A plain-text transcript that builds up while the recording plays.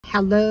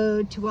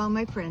Hello to all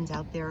my friends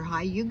out there.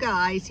 Hi, you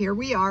guys. Here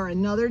we are,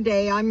 another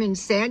day. I'm in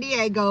San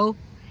Diego.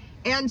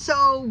 And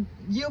so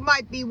you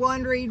might be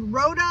wondering,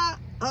 Rhoda,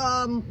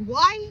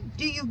 why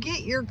do you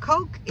get your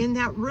Coke in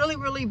that really,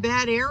 really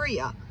bad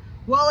area?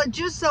 Well, it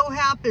just so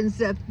happens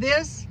that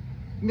this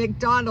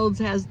McDonald's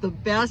has the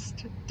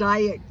best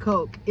Diet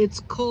Coke. It's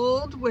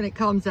cold when it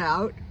comes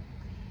out.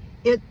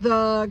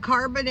 The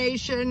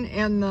carbonation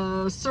and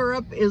the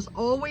syrup is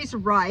always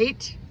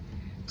right.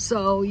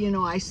 So, you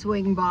know, I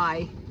swing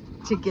by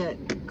to get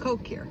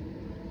Coke here.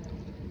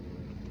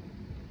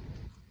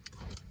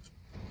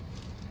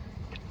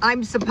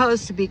 I'm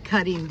supposed to be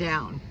cutting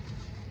down.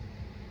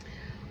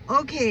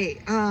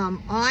 Okay,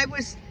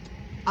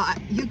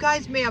 you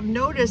guys may have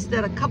noticed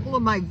that a couple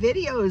of my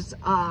videos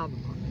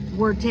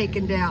were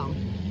taken down.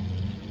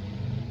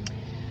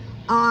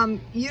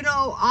 You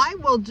know, I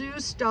will do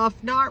stuff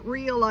not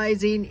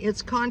realizing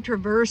it's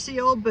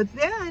controversial, but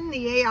then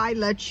the AI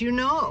lets you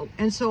know.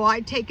 And so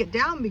I take it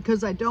down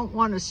because I don't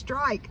want to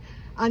strike.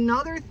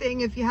 Another thing,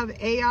 if you have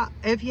a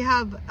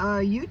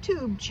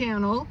YouTube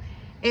channel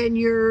and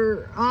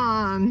your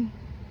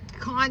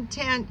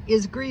content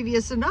is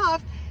grievous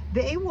enough,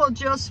 they will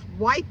just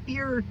wipe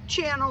your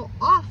channel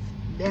off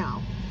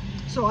now.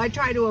 So I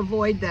try to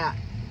avoid that.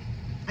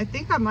 I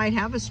think I might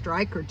have a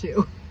strike or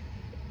two.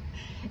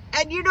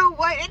 And you know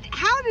what?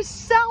 How does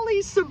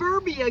Sally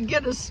Suburbia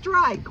get a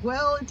strike?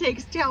 Well, it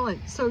takes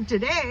talent. So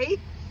today,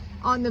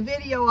 on the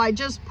video I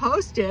just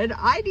posted,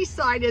 I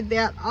decided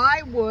that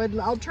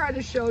I'll try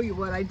to show you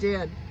what I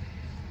did.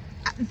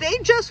 They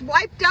just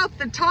wiped out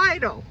the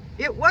title.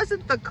 It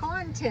wasn't the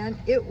content.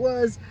 It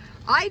was,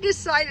 I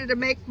decided to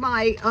make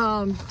my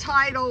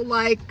title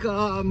like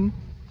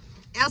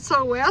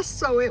SOS.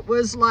 So it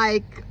was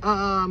like,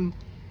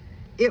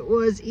 it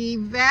was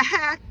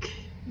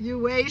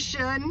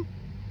evacuation.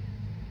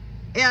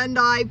 And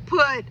I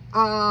put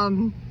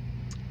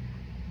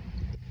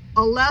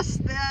a less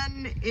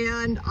than,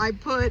 and I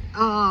put a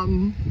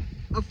 /.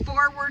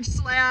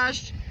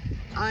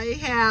 I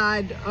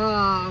had,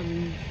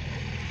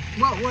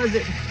 what was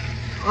it?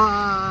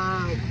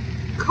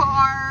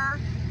 Car,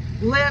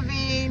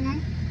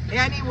 living,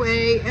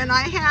 anyway. And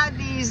I had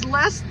these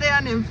less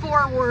than and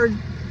forward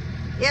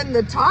in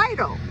the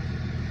title,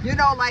 you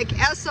know, like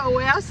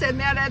SOS, and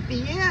then at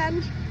the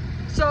end,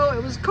 so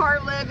it was car,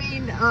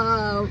 living,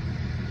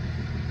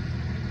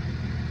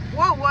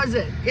 what was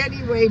it?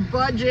 Anyway,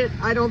 budget,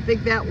 I don't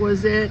think that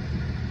was it.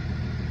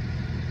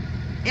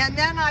 And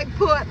then I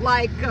put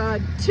like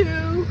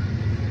 2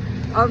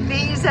 of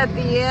these at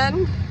the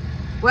end.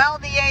 Well,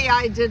 the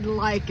AI didn't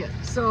like it.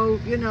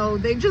 So, you know,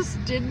 they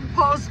just didn't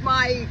post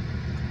my...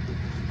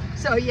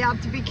 So you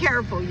have to be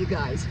careful, you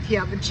guys, if you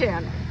have a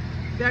channel.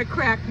 That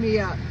cracked me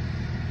up.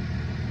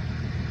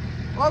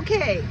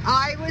 Okay,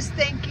 I was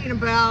thinking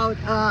about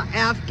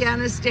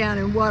Afghanistan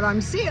and what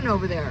I'm seeing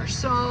over there.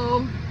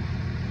 So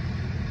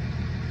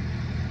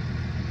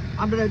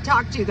I'm going to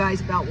talk to you guys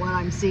about what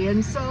I'm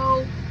seeing.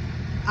 So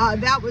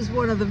that was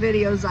one of the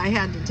videos I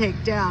had to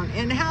take down,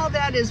 and how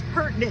that is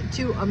pertinent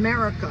to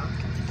America.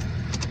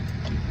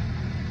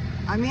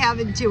 I'm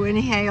having to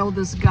inhale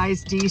this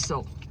guy's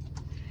diesel.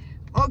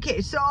 Okay,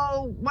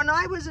 so when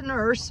I was a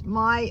nurse,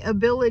 my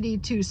ability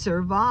to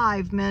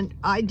survive meant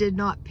I did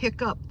not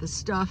pick up the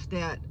stuff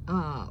that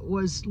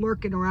was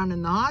lurking around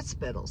in the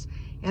hospitals.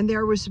 And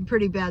there was some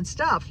pretty bad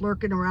stuff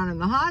lurking around in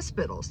the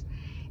hospitals.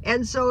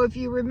 And so if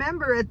you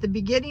remember at the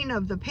beginning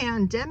of the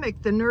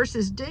pandemic, the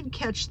nurses did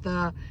catch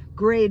the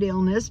great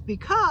illness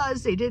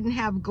because they didn't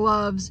have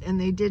gloves and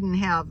they didn't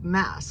have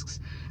masks.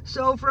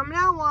 So from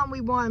now on,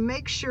 we want to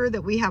make sure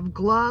that we have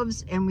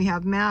gloves and we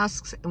have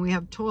masks and we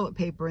have toilet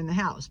paper in the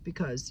house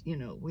because, you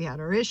know, we had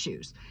our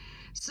issues.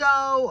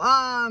 So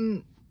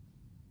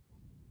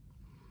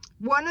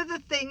one of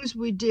the things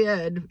we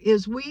did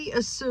is we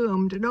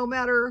assumed no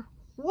matter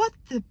what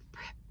the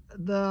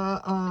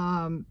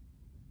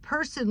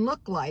person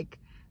looked like,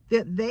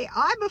 that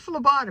I'm a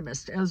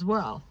phlebotomist as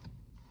well,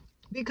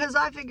 because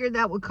I figured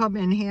that would come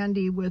in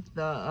handy with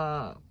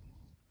the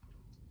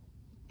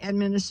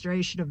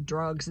administration of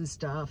drugs and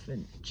stuff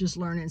and just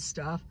learning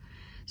stuff.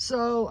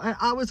 So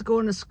I was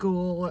going to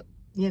school,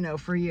 you know,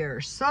 for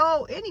years.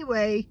 So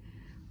anyway,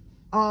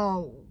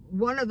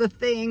 one of the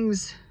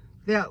things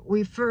that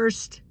we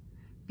first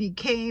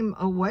became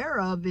aware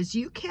of is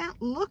you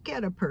can't look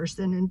at a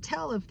person and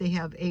tell if they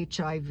have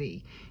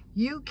HIV.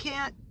 You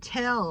can't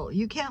tell,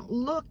 you can't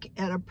look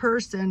at a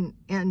person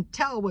and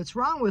tell what's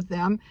wrong with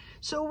them.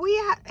 So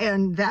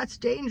and that's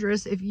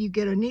dangerous if you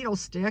get a needle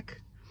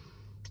stick,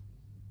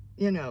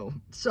 you know,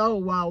 so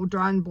while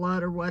drawing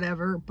blood or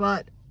whatever.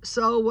 But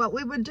so what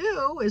we would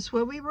do is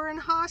when we were in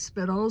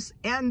hospitals,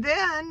 and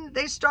then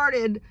they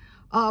started,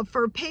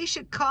 for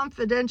patient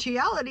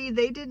confidentiality,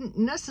 they didn't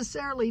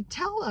necessarily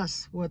tell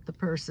us what the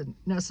person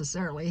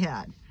necessarily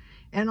had.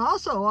 And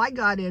also I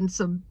got in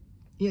some,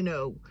 you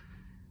know,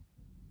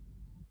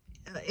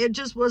 it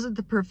just wasn't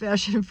the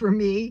profession for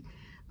me.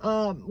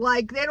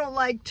 Like, they don't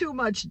like too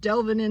much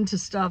delving into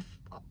stuff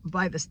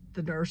by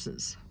the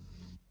nurses.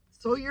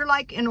 So you're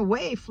like, in a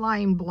way,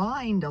 flying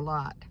blind a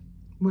lot.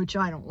 which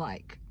I don't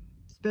like,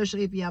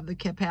 especially if you have the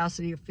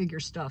capacity to figure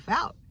stuff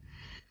out.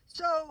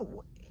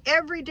 So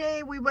every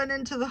day we went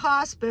into the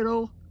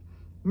hospital,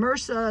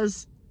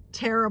 MRSA's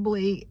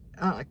terribly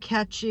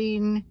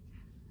catching,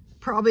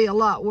 probably a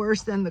lot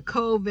worse than the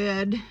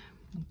COVID.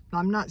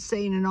 I'm not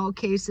saying in all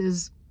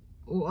cases,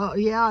 well,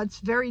 yeah, it's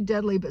very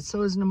deadly, but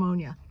so is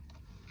pneumonia.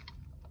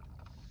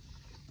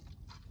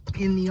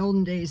 In the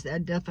olden days,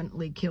 that'd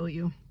definitely kill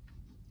you.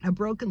 A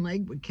broken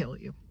leg would kill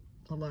you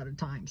a lot of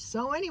times.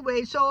 So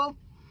anyway, so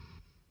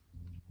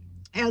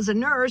as a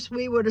nurse,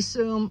 we would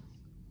assume,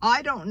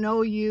 I don't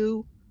know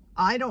you,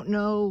 I don't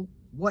know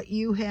what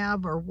you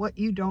have or what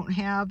you don't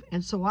have,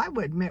 and so I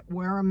would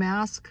wear a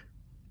mask.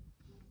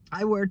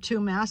 I wear 2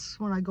 masks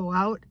when I go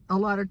out. A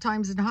lot of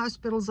times in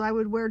hospitals, I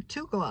would wear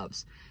 2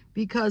 gloves,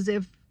 because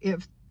if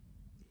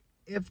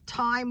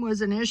time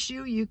was an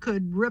issue, you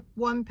could rip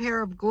 1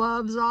 pair of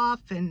gloves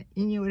off and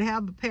you would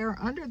have a pair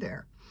under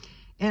there.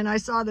 And I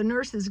saw the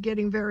nurses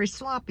getting very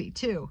sloppy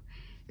too.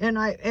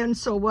 And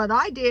so what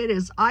I did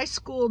is I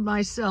schooled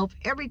myself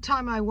every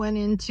time I went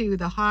into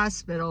the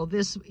hospital.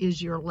 This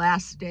is your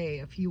last day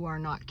if you are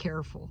not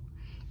careful.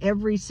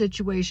 Every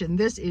situation,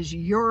 this is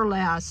your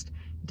last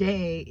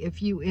day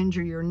if you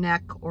injure your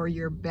neck or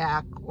your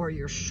back or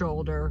your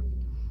shoulder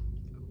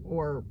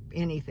or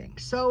anything.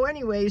 So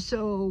anyway,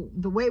 so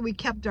the way we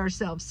kept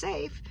ourselves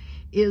safe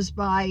is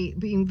by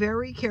being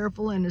very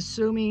careful and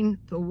assuming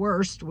the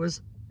worst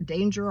was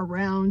danger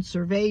around,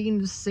 surveying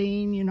the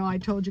scene. You know, I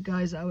told you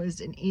guys I was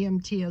an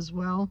EMT as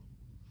well.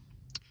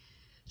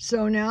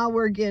 So now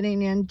we're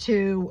getting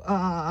into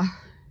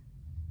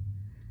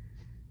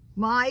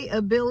my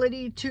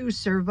ability to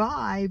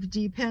survive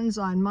depends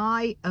on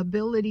my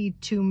ability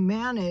to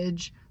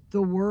manage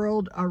the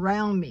world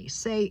around me,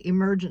 say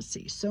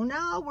emergency. So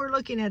now we're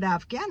looking at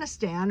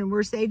Afghanistan and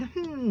we're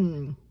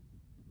saying,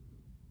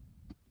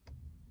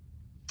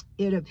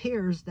 it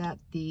appears that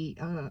the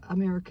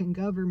American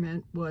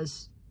government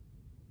was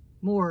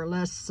more or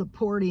less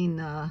supporting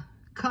the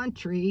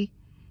country,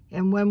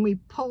 and when we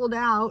pulled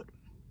out,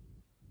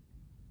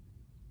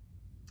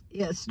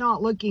 it's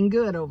not looking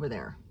good over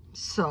there.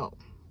 So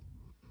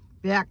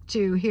back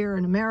to here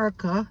in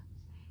America,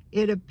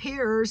 it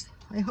appears,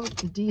 I hope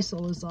the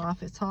diesel is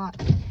off, it's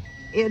hot.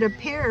 It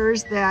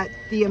appears that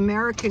the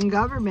American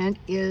government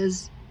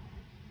is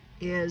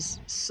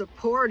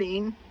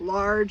supporting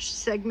large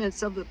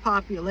segments of the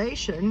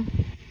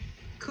population.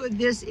 Could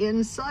this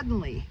end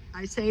suddenly?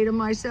 I say to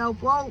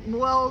myself,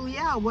 well,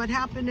 yeah, what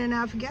happened in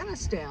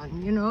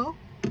Afghanistan, you know?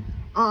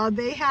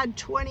 They had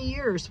 20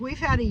 years. We've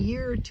had a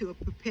year to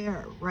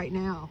prepare right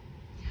now.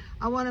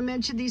 I want to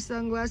mention these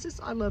sunglasses.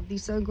 I love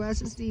these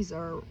sunglasses. These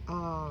are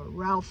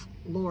Ralph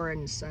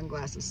Lauren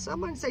sunglasses.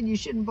 Someone said you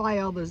shouldn't buy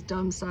all those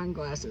dumb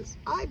sunglasses.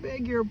 I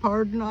beg your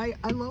pardon. I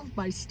love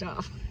my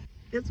stuff.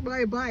 That's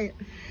why I buy it.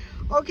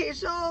 Okay,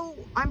 so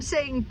I'm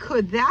saying,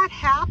 could that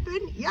happen?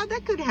 Yeah,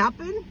 that could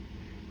happen.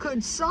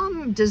 Could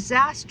some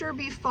disaster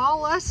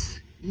befall us?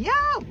 Yeah,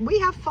 we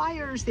have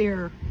fires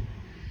there.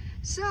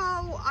 So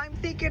I'm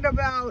thinking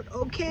about,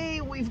 okay,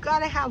 we've got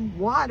to have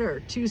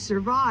water to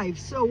survive.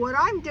 So what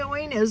I'm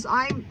doing is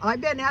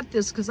I've been at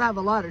this because I have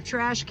a lot of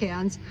trash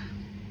cans.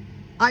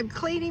 I'm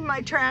cleaning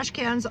my trash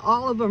cans,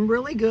 all of them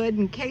really good,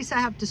 in case I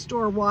have to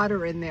store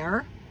water in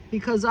there,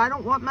 because I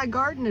don't want my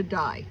garden to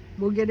die.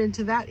 We'll get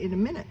into that in a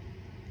minute.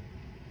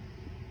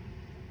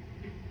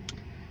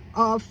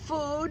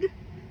 Food.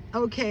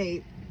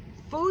 Okay,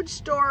 food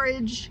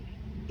storage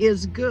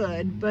is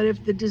good, but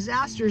if the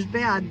disaster is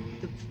bad,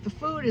 the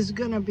food is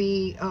going to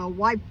be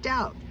wiped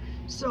out.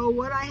 So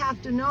what I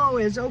have to know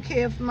is,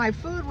 okay, if my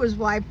food was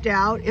wiped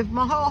out, if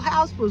my whole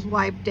house was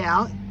wiped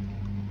out,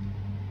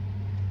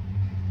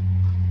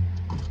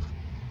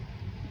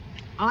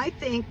 I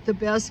think the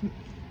best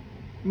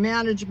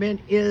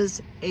management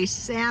is a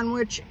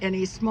sandwich and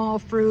a small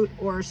fruit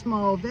or a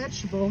small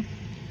vegetable.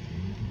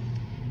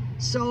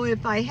 So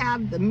if I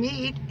have the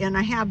meat and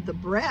I have the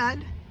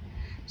bread,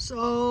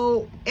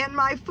 and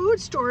my food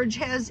storage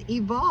has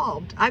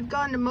evolved. I've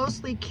gone to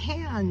mostly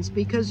cans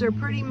because they're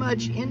pretty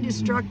much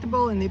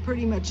indestructible and they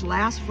pretty much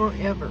last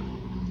forever.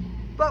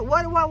 But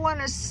what do I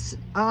want to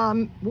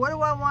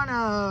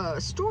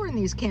store in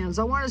these cans?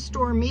 I want to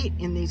store meat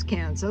in these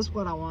cans. That's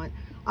what I want.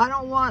 I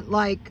don't want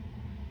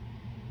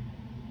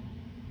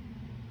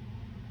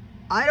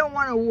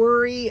to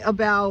worry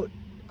about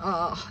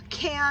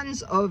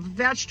cans of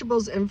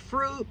vegetables and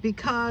fruit,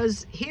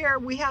 because here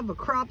we have a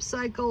crop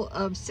cycle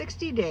of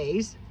 60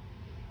 days,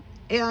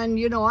 and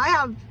you know, I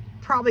have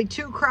probably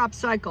 2 crop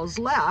cycles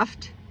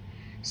left.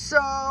 So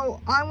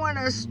I want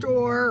to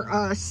store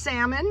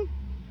salmon.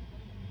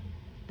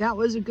 That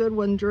was a good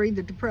one during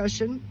the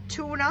Depression.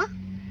 Tuna,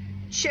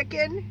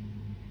 chicken,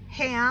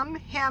 ham.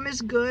 Ham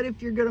is good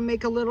if you're going to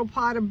make a little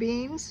pot of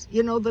beans,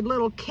 you know, the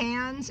little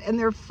cans, and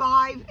they're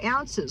 5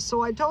 ounces.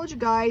 So I told you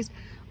guys,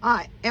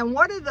 and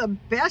one of the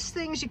best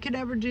things you can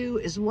ever do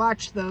is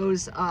watch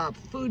those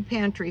food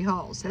pantry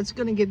hauls. That's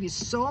going to give you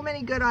so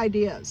many good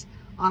ideas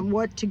on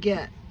what to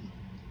get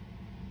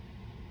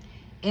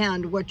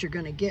and what you're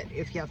going to get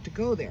if you have to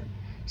go there.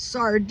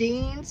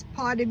 sardines,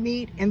 potted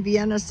meat, and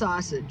Vienna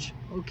sausage.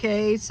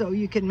 Okay, so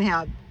you can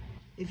have,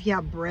 if you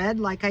have bread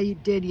like I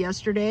did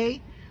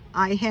yesterday,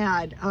 I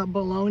had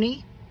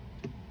bologna,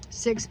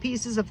 6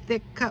 pieces of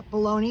thick cut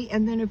bologna,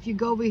 and then if you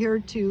go over here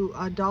to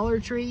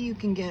Dollar Tree, you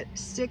can get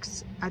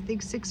 6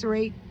 or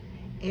 8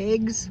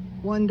 eggs,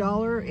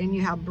 $1, and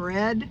you have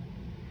bread.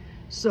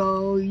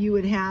 So you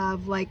would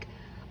have like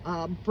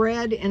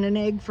bread and an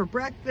egg for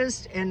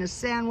breakfast, and a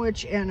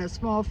sandwich and a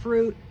small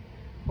fruit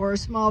or a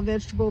small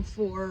vegetable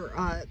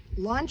for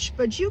lunch.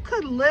 But you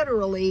could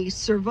literally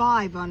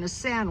survive on a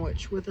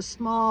sandwich with a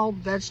small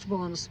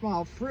vegetable and a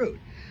small fruit.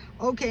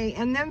 Okay,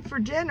 and then for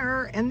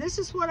dinner, and this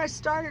is what I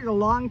started a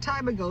long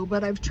time ago,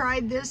 but I've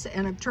tried this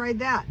and I've tried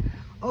that.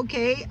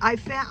 Okay,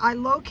 I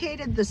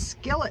located the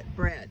skillet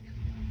bread,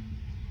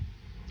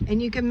 and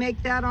you can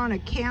make that on a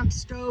camp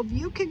stove.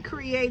 You can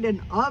create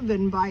an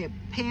oven by a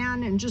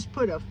pan and just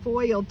put a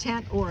foil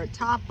tent or a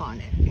top on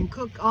it and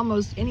cook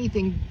almost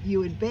anything you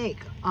would bake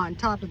on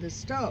top of the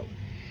stove.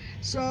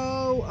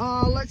 So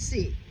let's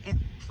see,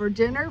 for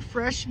dinner,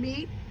 fresh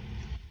meat,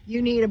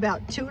 you need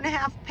about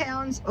 2.5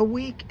 pounds a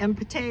week, and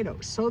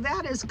potatoes. So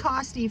that is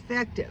cost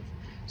effective.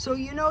 So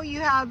you know you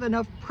have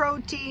enough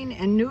protein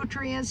and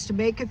nutrients to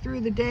make it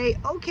through the day.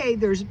 Okay,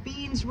 there's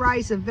beans,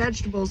 rice, and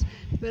vegetables,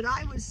 but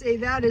I would say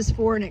that is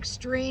for an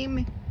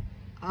extreme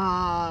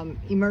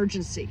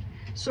emergency.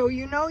 So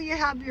you know you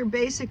have your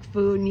basic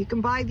food, and you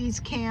can buy these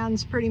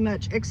cans pretty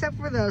much, except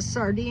for the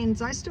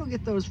sardines. I still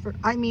get those for,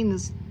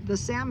 the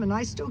salmon,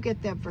 I still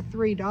get them for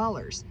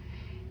 $3.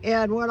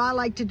 And what I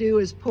like to do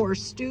is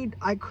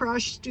I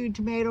crush stewed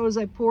tomatoes,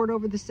 I pour it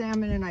over the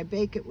salmon, and I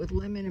bake it with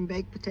lemon and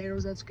baked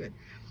potatoes. That's good.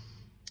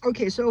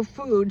 Okay, so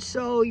food.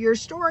 So you're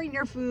storing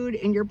your food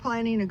and you're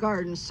planting a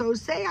garden. So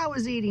say I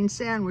was eating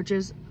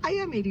sandwiches. I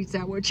am eating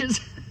sandwiches.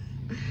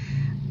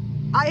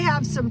 I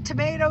have some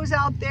tomatoes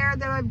out there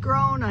that I've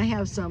grown. I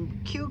have some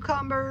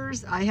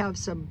cucumbers. I have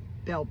some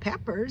bell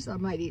peppers I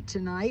might eat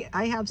tonight.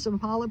 I have some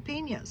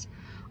jalapenos.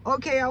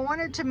 Okay, I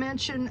wanted to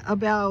mention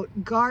about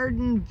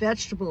garden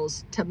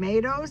vegetables.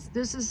 Tomatoes,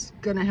 this is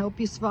gonna help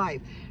you survive.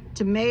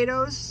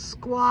 Tomatoes,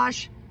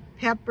 squash,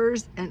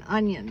 peppers, and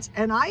onions.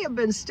 And I have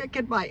been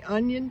sticking my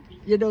onion,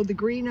 you know, the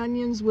green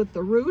onions with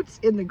the roots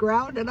in the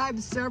ground, and I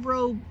have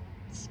several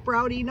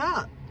sprouting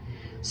up.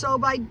 So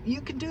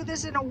you can do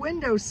this in a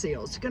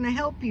windowsill. It's gonna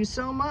help you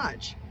so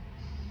much.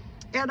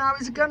 And I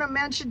was gonna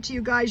mention to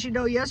you guys, you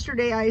know,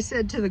 yesterday I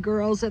said to the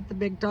girls at the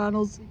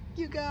McDonald's,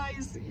 you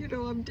guys, you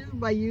know, I'm doing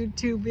my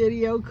YouTube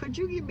video. Could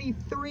you give me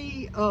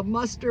 3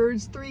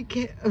 mustards,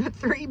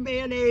 3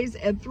 mayonnaise,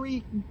 and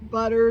 3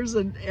 butters?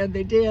 And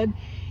they did.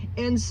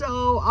 And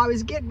so I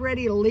was getting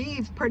ready to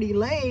leave pretty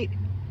late.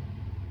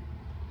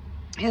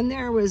 And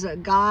there was a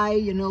guy,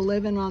 you know,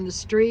 living on the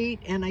street.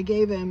 And I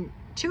gave him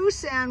 2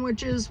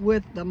 sandwiches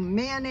with the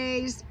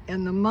mayonnaise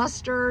and the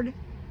mustard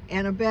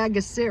and a bag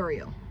of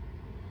cereal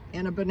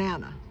and a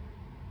banana.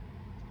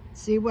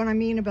 See what I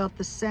mean about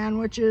the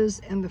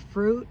sandwiches and the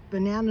fruit?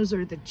 Bananas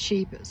are the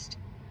cheapest.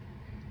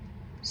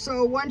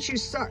 So once you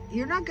start,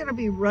 you're not gonna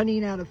be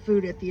running out of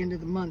food at the end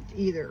of the month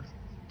either.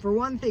 For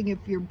one thing, if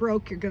you're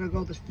broke, you're gonna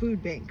go to the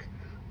food bank.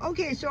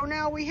 Okay, so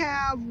now we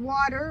have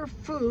water,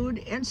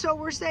 food, and so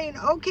we're saying,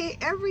 okay,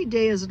 every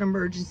day is an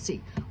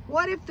emergency.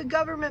 What if the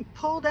government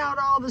pulled out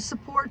all the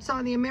supports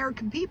on the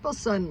American people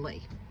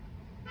suddenly?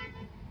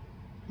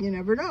 You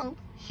never know.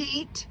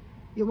 Heat,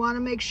 you wanna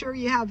make sure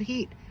you have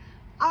heat.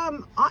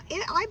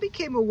 I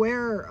became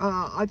aware,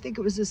 I think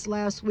it was this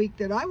last week,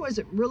 that I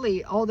wasn't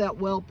really all that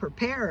well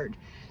prepared.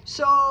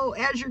 So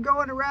as you're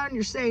going around,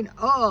 you're saying,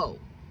 oh,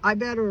 I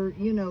better,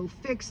 you know,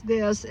 fix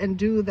this and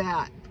do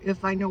that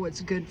if I know what's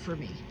good for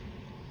me.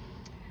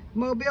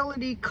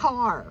 Mobility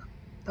car,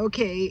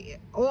 okay,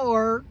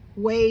 or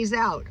ways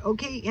out.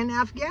 Okay, in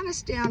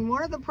Afghanistan,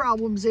 one of the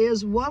problems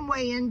is one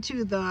way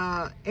into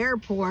the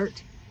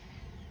airport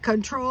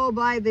controlled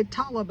by the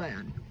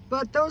Taliban.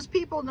 But those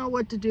people know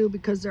what to do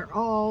because they're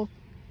all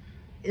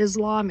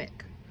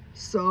Islamic.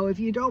 So if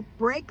you don't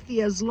break the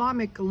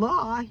Islamic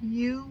law,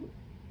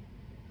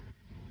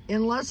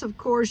 unless of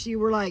course you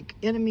were like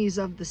enemies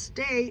of the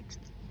state,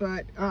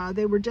 but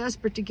they were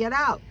desperate to get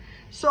out.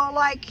 So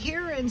like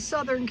here in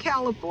Southern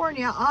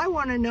California, I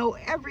want to know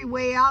every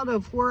way out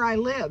of where I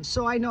live.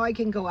 So I know I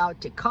can go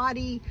out to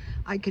Cotty,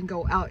 I can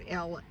go out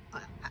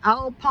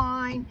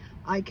Alpine,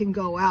 I can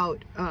go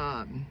out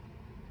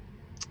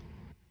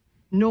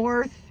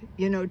north,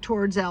 you know,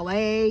 towards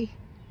LA.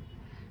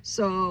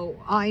 So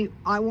I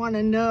want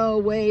to know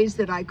ways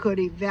that I could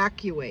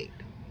evacuate.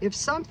 If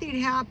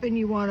something happened,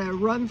 you want to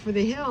run for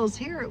the hills,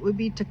 here it would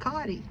be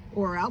Tecate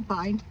or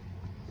Alpine.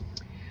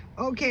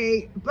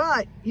 Okay,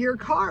 but your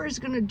car is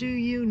going to do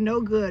you no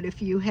good if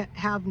you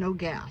have no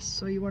gas.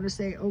 So you want to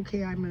say,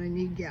 okay, I'm going to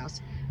need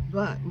gas.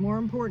 But more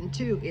important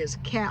too is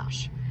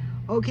cash.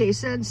 Okay,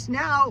 since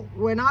now,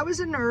 when I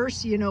was a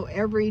nurse, you know,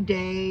 every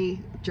day,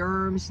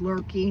 germs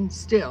lurking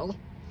still.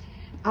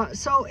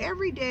 So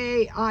every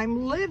day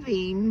I'm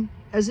living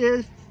as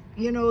if,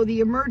 you know, the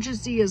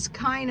emergency is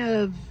kind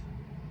of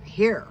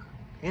here.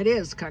 It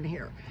is kind of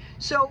here.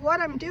 So what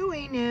I'm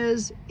doing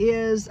is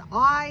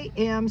I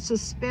am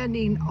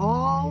suspending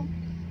all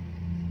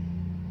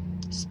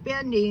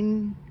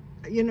spending,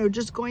 you know,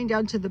 just going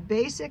down to the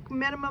basic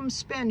minimum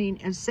spending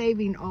and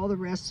saving all the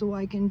rest so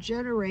I can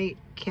generate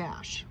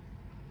cash.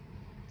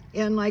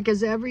 And like,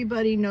 as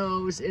everybody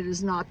knows, it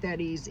is not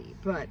that easy.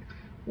 But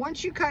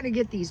once you kind of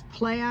get these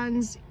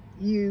plans,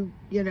 you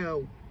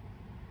know,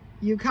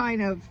 you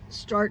kind of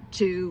start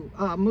to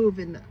move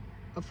in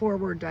a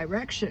forward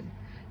direction.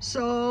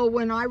 So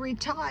when I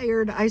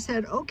retired, I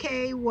said,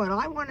 okay, what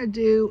I want to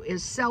do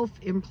is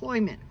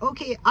self-employment.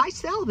 Okay, I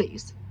sell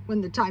these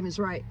when the time is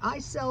right. I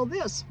sell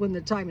this when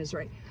the time is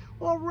right.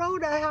 Well,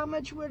 Rhoda, how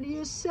much would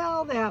you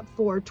sell that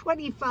for?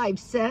 25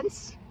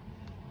 cents.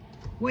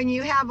 When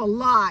you have a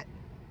lot,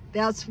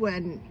 that's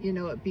when, you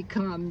know, it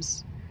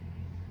becomes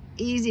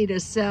easy to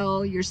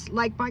sell. You're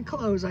like my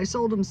clothes. I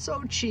sold them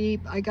so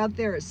cheap. I got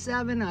there at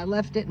 7. I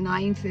left at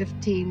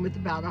 9:15 with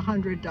about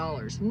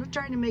 $100. I'm not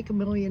trying to make $1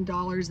 million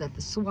at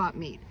the swap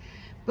meet,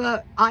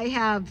 but I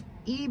have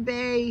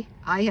eBay,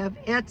 I have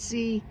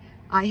Etsy,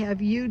 I have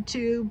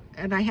YouTube,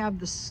 and I have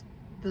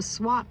the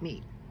swap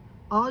meet,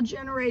 all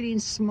generating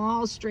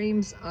small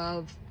streams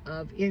of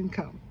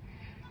income.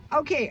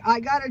 Okay, I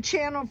got a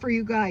channel for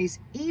you guys.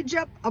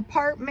 Egypt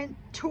Apartment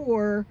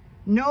Tour,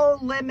 No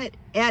Limit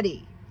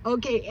Eddie.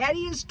 Okay,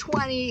 Eddie is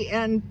 20,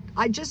 and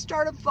I just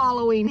started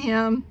following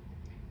him.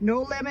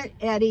 No Limit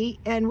Eddie,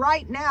 and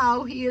right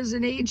now he is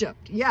in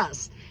Egypt,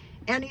 yes.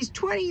 And he's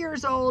 20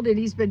 years old, and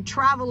he's been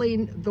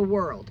traveling the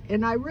world.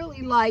 And I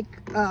really like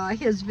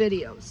his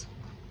videos.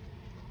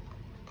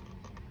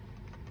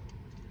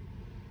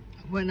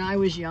 When I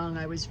was young,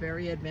 I was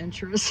very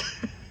adventurous.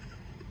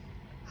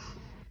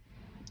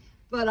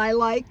 But I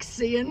like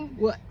seeing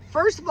what,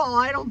 first of all,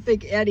 I don't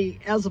think Eddie,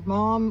 as a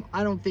mom,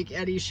 I don't think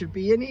Eddie should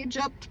be in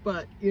Egypt,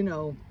 but you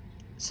know,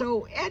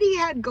 so Eddie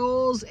had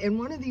goals, and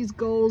one of these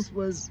goals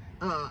was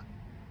I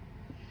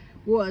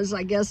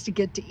guess, to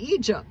get to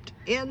Egypt.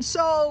 And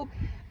so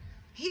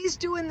he's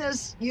doing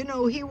this, you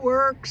know, he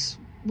works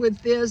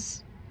with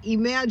this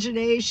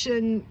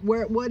imagination,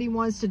 what he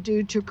wants to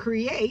do to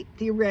create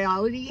the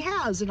reality he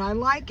has, and I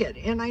like it.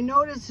 And I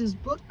noticed his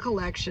book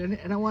collection,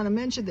 and I want to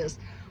mention this.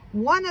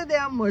 One of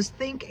them was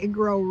Think and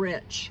Grow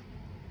Rich.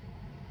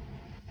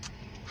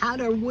 How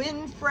to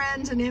Win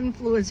Friends and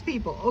Influence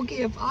People.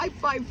 Okay, if I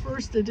find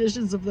first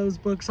editions of those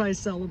books, I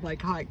sell them like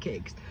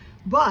hotcakes.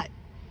 But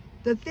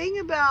the thing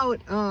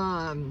about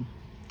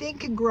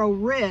Think and Grow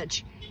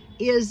Rich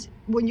is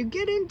when you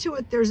get into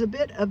it, there's a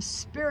bit of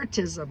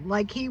spiritism.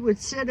 Like he would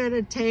sit at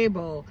a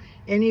table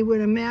and he would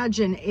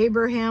imagine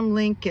Abraham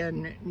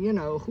Lincoln, you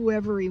know,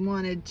 whoever he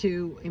wanted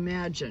to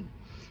imagine.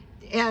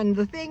 And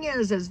the thing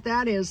is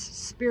that is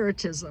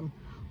spiritism.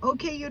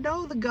 Okay, you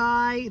know the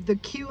guy, the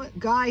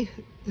QAnon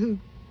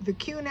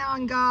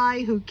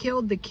guy who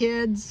killed the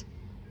kids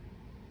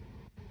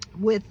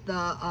with the,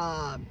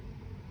 I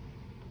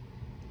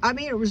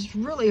mean, it was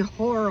really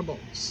horrible.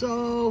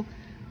 So,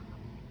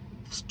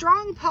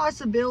 strong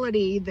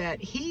possibility that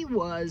he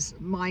was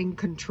mind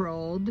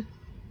controlled.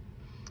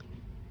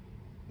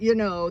 You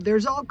know,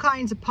 there's all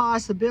kinds of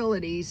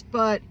possibilities,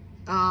 but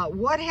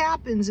what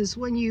happens is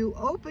when you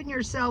open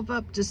yourself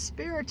up to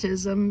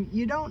spiritism,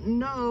 you don't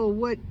know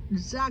what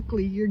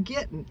exactly you're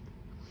getting,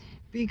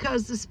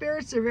 because the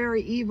spirits are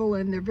very evil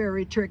and they're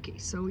very tricky.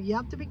 So you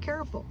have to be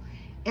careful.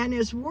 And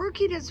it's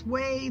working its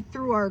way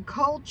through our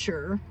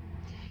culture.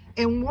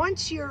 And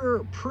once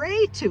you're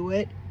prey to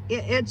it,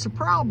 it's a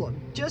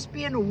problem. Just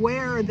being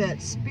aware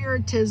that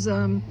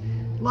spiritism,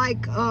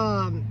 like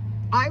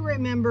I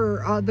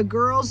remember the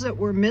girls that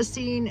were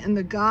missing, and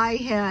the guy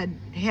had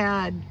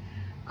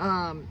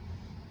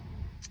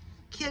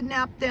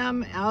kidnapped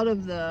them out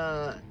of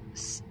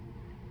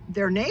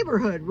their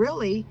neighborhood,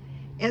 really.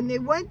 And they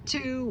went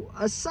to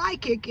a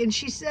psychic, and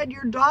she said,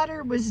 your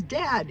daughter was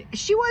dead.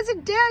 She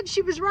wasn't dead.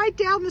 She was right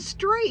down the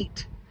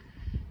street.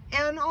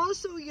 And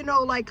also, you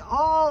know, like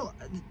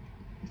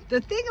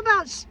the thing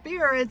about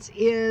spirits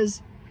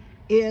is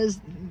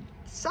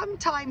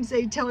sometimes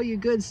they tell you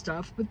good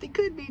stuff, but they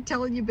could be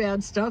telling you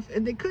bad stuff,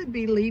 and they could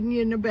be leading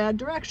you in a bad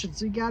direction.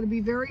 So you got to be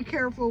very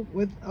careful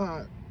with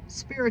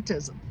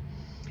spiritism.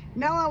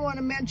 Now I want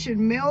to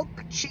mention milk,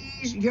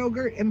 cheese,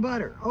 yogurt, and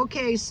butter.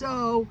 Okay,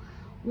 so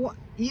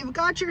you've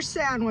got your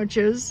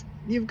sandwiches,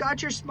 you've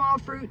got your small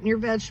fruit and your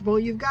vegetable,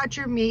 you've got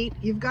your meat,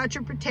 you've got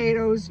your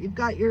potatoes, you've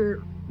got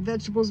your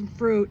vegetables and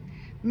fruit,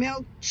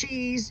 milk,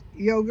 cheese,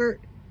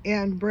 yogurt,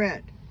 and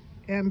bread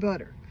and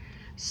butter.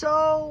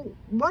 So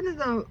one of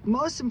the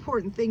most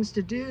important things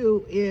to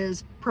do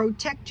is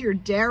protect your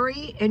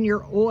dairy and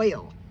your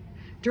oil.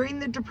 During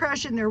the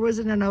Depression, there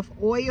wasn't enough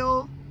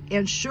oil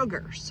and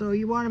sugar, so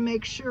you want to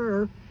make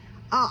sure.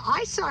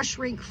 I saw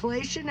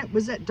shrinkflation. It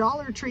was at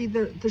Dollar Tree.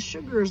 The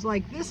sugar is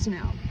like this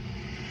now,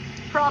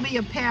 probably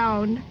a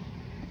pound.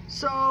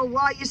 So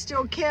while you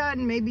still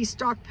can, maybe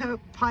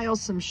stockpile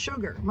some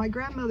sugar. My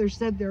grandmother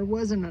said there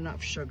wasn't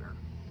enough sugar,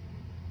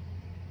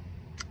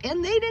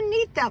 and they didn't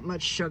eat that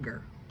much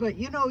sugar. But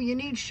you know, you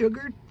need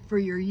sugar for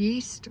your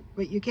yeast,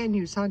 but you can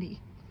use honey.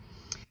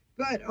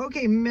 But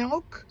okay,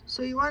 milk.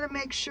 So you want to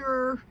make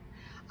sure.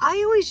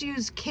 I always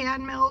use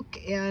canned milk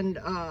and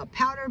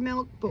powdered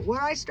milk, but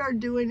what I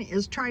started doing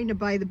is trying to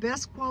buy the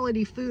best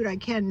quality food I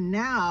can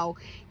now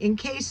in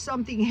case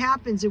something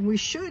happens, and we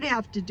should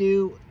have to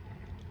do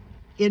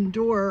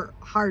endure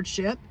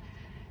hardship,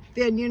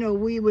 then, you know,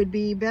 we would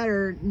be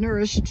better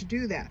nourished to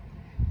do that.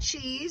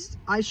 Cheese,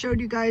 I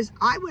showed you guys.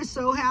 I was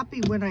so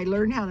happy when I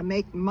learned how to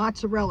make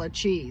mozzarella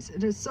cheese.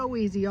 It is so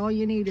easy. All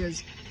you need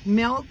is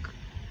milk,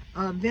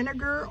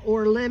 vinegar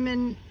or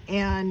lemon,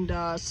 and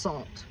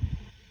salt.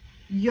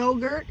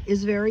 Yogurt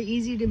is very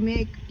easy to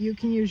make. You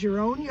can use your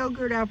own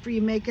yogurt after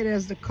you make it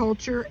as the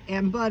culture,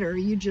 and butter.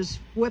 You just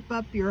whip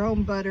up your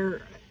own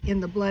butter in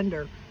the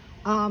blender.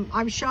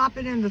 I'm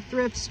shopping in the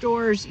thrift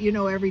stores, you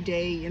know, every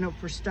day, you know,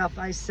 for stuff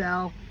I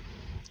sell.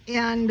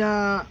 And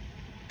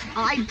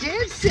I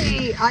did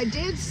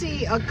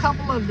see a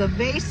couple of the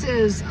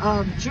vases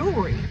of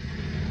jewelry,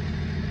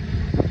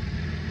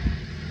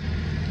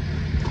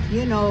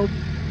 you know,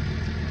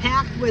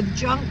 packed with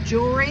junk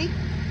jewelry.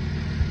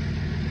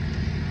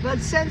 But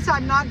since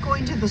I'm not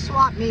going to the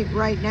swap meet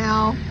right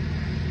now,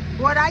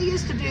 what I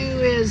used to do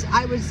is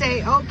I would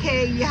say,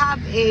 okay, you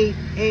have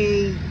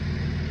a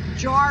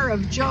jar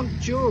of junk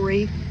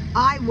jewelry.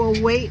 I will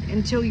wait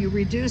until you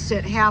reduce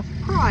it half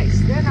price.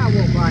 Then I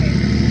will buy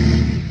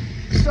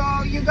it.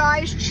 So you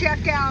guys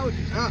check out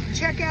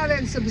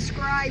and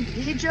subscribe.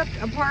 Egypt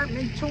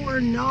Apartment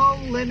Tour, No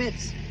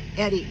Limits,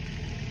 Eddie.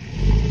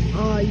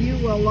 You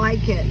will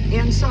like it.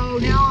 And so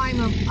now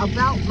I'm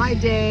about my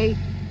day.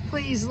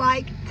 Please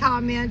like,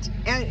 comment,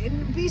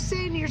 and be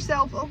saying to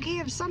yourself, okay,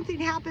 if something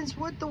happens,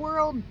 what the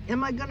world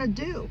am I gonna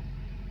do?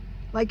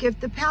 Like if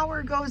the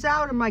power goes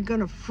out, am I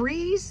gonna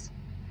freeze?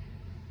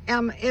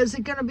 Is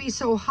it gonna be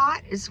so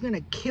hot it's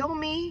gonna kill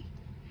me?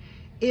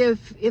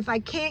 If I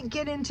can't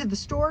get into the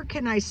store,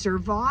 can I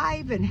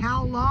survive, and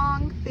how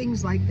long?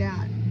 Things like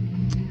that.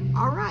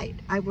 All right,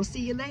 I will see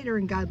you later,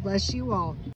 and God bless you all.